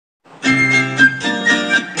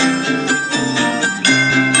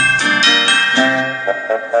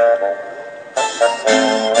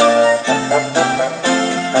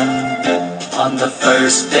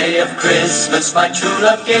first day of Christmas, my true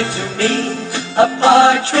love gave to me a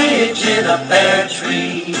partridge in a pear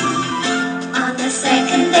tree. On the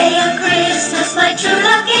second day of Christmas, my true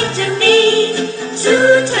love gave to me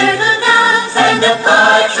two turtle doves and a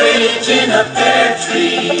partridge in a pear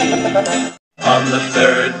tree. On the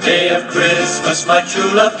third day of Christmas, my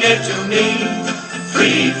true love gave to me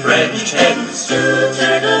three French hens, two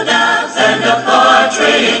turtle doves and a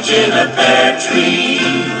partridge in a pear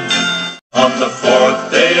tree. On the fourth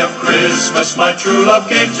day of Christmas, my true love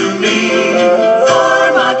gave to me four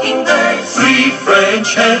mockingbirds, three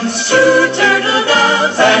French hens, two turtle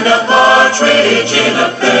doves, and a partridge in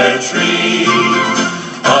a pear tree.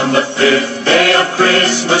 On the fifth day of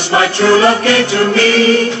Christmas, my true love gave to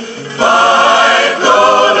me five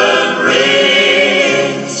golden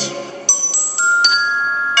rings,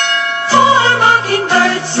 four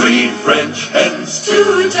mockingbirds, three French hens,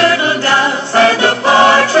 two turtle doves, and a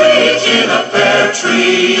partridge in a pear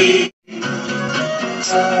tree.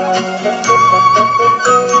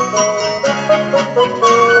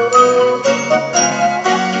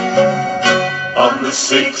 On the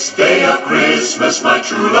sixth day of Christmas, my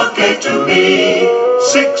true love gave to me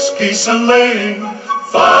six geese a-laying,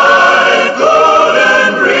 five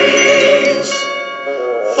golden rings,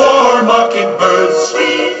 four mockingbirds,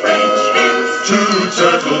 three French hens, two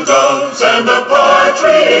turtle doves, and a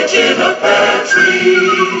partridge in a pear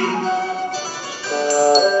tree.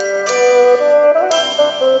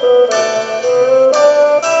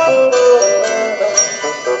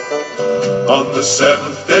 On the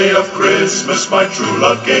seventh day of Christmas, my true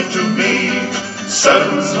love gave to me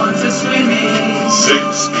seven swans a-swimming,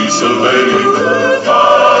 six geese a-laying,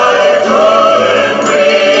 five golden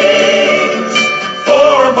rings,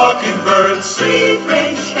 four mockingbirds, three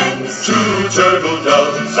French hens, two turtle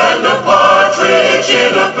doves, and a partridge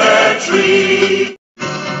in a pear tree.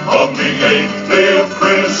 On the eighth day of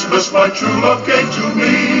Christmas, my true love gave to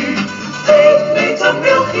me eight maids a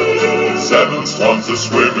milking, seven swans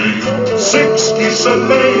a-swimming, six geese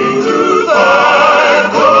a-laying,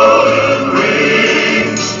 five golden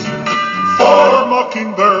rings, four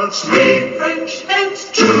mockingbirds, three French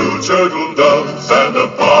hens, two turtle doves, and a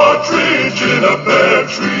partridge in a pear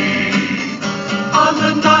tree. On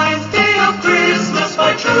the ninth day of Christmas,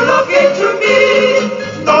 my true love gave to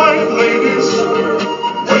me Nine ladies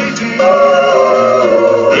waiting,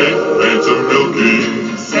 eight maids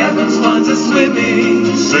a-milking, seven swans a-swimming,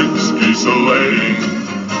 six geese a-laying,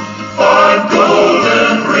 five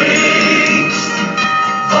golden rings,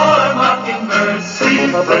 four mockingbirds, three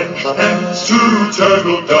French hens, two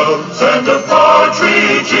turtle doves, and a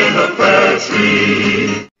partridge in a pear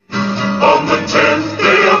tree. On the 10th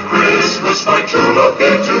day of Christmas, my true love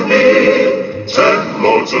gave to me 10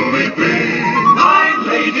 lords a-leaping, nine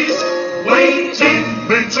ladies waiting,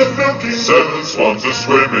 maids a-milking, 7 swans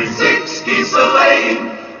a-swimming, six geese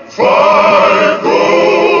a-laying, 5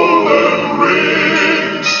 golden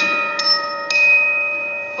rings,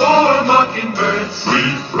 four mockingbirds,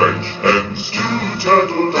 3 French hens, 2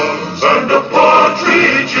 turtle doves, and a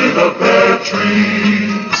partridge in a pear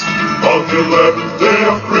tree. On the 11th day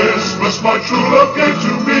of Christmas, my true love gave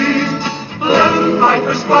to me 11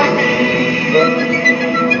 pipers piping,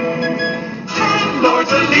 10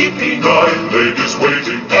 lords a-leaping, 9 ladies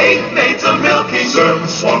waiting, 8 maids a-milking, 7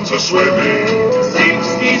 swans a-swimming,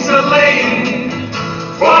 6 geese a-laying,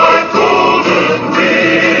 5 golden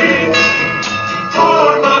rings,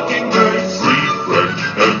 4 mockingbirds, 3 French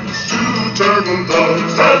hens, 2 turtle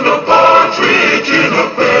doves, and a partridge in a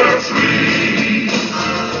pear tree.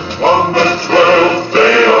 On the 12th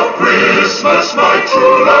day of Christmas, my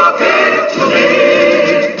true love gave to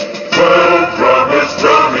me 12 drummers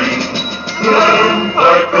drumming, 11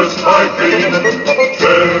 pipers piping,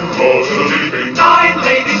 10 lords a-leaping, 9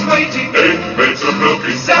 ladies waiting, 8 maids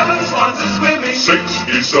a-milking, 7 swans a-swimming, 6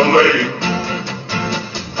 geese a-laying,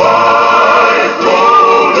 5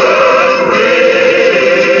 golden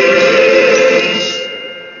rings,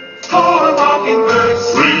 4 mockingbirds,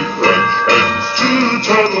 3 French hens, 2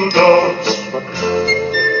 turtle doves,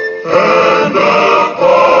 and a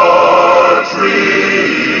partridge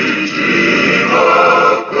in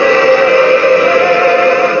a pear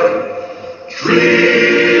tree.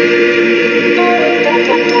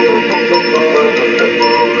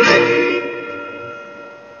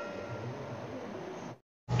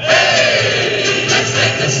 Hey, let's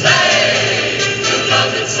take the sleigh to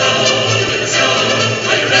London soul with a song.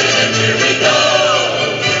 Are you ready? Then here we go.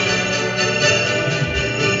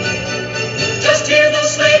 Just hear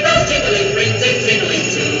those sleigh bells jingling, ring, ting, ting.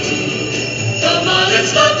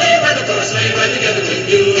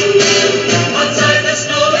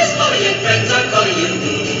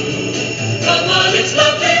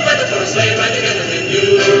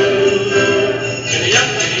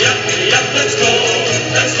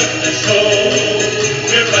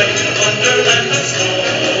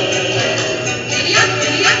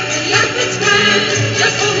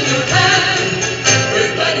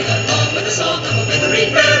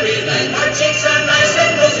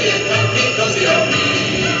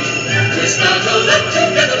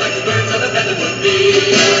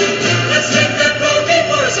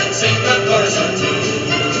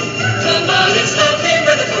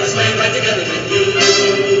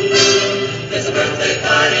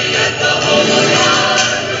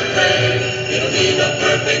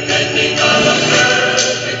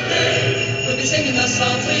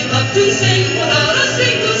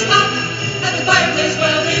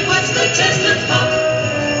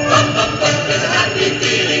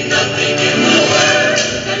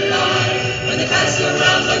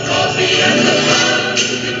 and the clouds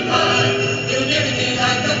can fly. You'll nearly be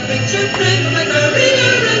like a picture frame of my career.